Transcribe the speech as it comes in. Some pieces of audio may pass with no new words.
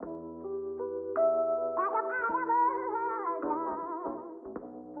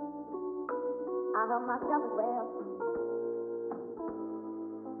I hurt myself as well.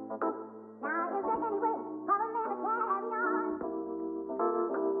 Now is there any way for a man to carry on?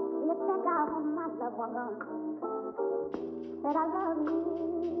 Do you think I want my loved one gone? That I love you.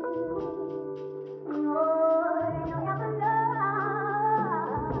 Oh, you never know.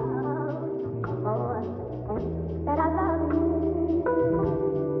 Oh, that I love you.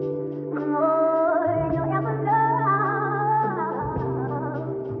 Oh, you never know.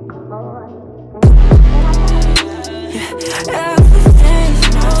 Oh, everything's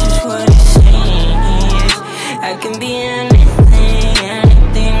not just what it seems. I can be anything,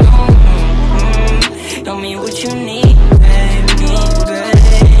 anything. Tell me what you need, baby,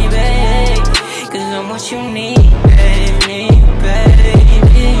 baby. Cause I'm what you need, baby, baby.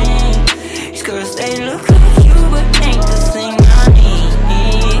 These girls, they look like you, but ain't the thing I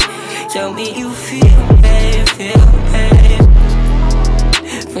need. Tell me you feel, babe.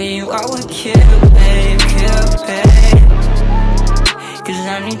 For you I would kill, babe. Cause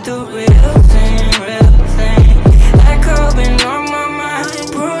I need the real thing. That girl been on my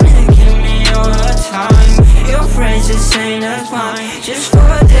mind, Bruna, give me all the time. Your friends just saying that's fine. Just for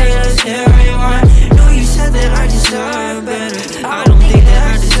a day, let's hear rewind. Know you said that I deserve better. I don't think that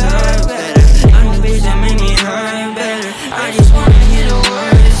I deserve better. I know bitch that made me hurt better. I just wanna hear the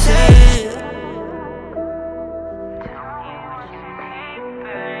words said.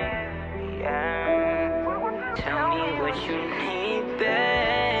 Tell me what you need,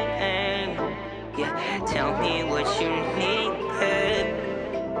 babe. Yeah, tell me what you need, babe.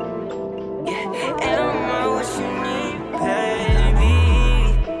 Yeah, am I what you need, baby?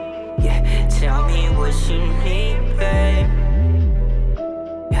 Yeah, tell me what you need, babe.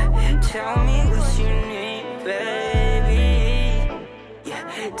 Yeah, tell me what you need, baby. Yeah,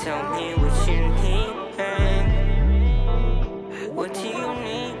 tell me what you need, babe. What do you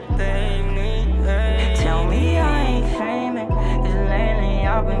need, baby? Tell me I ain't famous, cause lately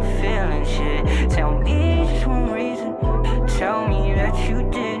I've been feeling shit. Tell me just one reason, tell me that you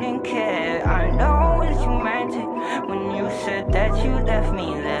did.